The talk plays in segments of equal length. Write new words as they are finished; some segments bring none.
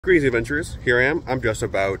Greetings adventurers, here I am. I'm just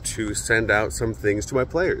about to send out some things to my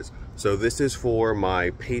players. So this is for my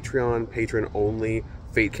Patreon, patron-only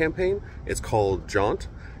Fate campaign. It's called J.A.U.N.T.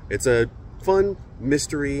 It's a fun,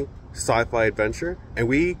 mystery, sci-fi adventure, and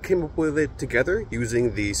we came up with it together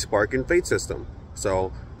using the Spark and Fate system.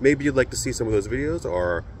 So maybe you'd like to see some of those videos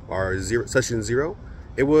or our session 0.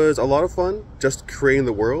 It was a lot of fun just creating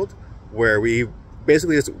the world where we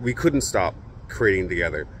basically we couldn't stop creating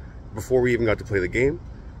together before we even got to play the game.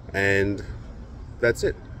 And that's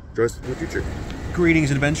it. Join us in the future.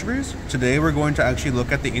 Greetings adventurers. Today we're going to actually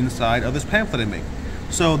look at the inside of this pamphlet I made.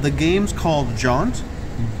 So the game's called J.A.U.N.T,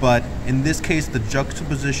 but in this case the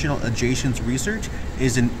juxtapositional adjacents research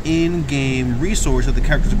is an in-game resource that the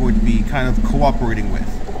characters are going to be kind of cooperating with.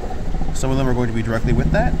 Some of them are going to be directly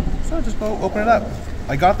with that, so just go open it up.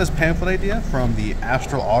 I got this pamphlet idea from the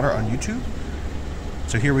Astral Otter on YouTube.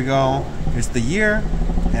 So here we go. It's the year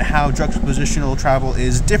and how juxtapositional travel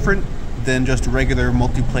is different than just regular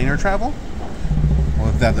multiplanar travel.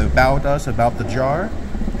 We'll have the about us, about the jar,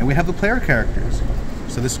 and we have the player characters.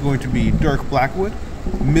 So this is going to be Dirk Blackwood,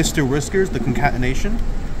 Mr. Whiskers, the Concatenation,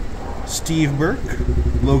 Steve Burke,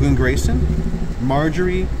 Logan Grayson,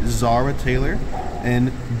 Marjorie, Zara Taylor,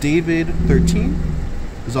 and David 13.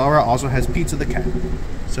 Zara also has Pizza the Cat.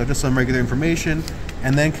 So just some regular information,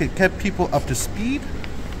 and then kept people up to speed.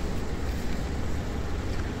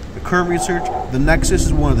 The current research, the Nexus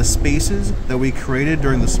is one of the spaces that we created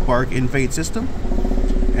during the Spark in Fate system.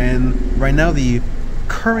 And right now the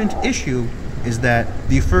current issue is that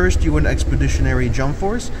the first UN Expeditionary Jump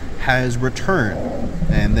Force has returned.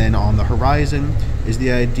 And then on the horizon is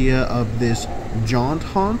the idea of this J.A.U.N.T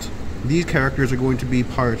haunt. These characters are going to be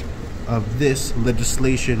part of this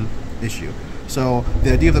legislation issue. So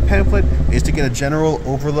the idea of the pamphlet is to get a general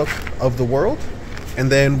overlook of the world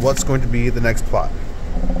and then what's going to be the next plot.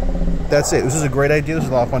 That's it. This is a great idea. This is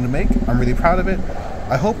a lot of fun to make. I'm really proud of it.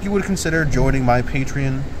 I hope you would consider joining my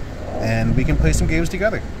Patreon and we can play some games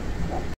together.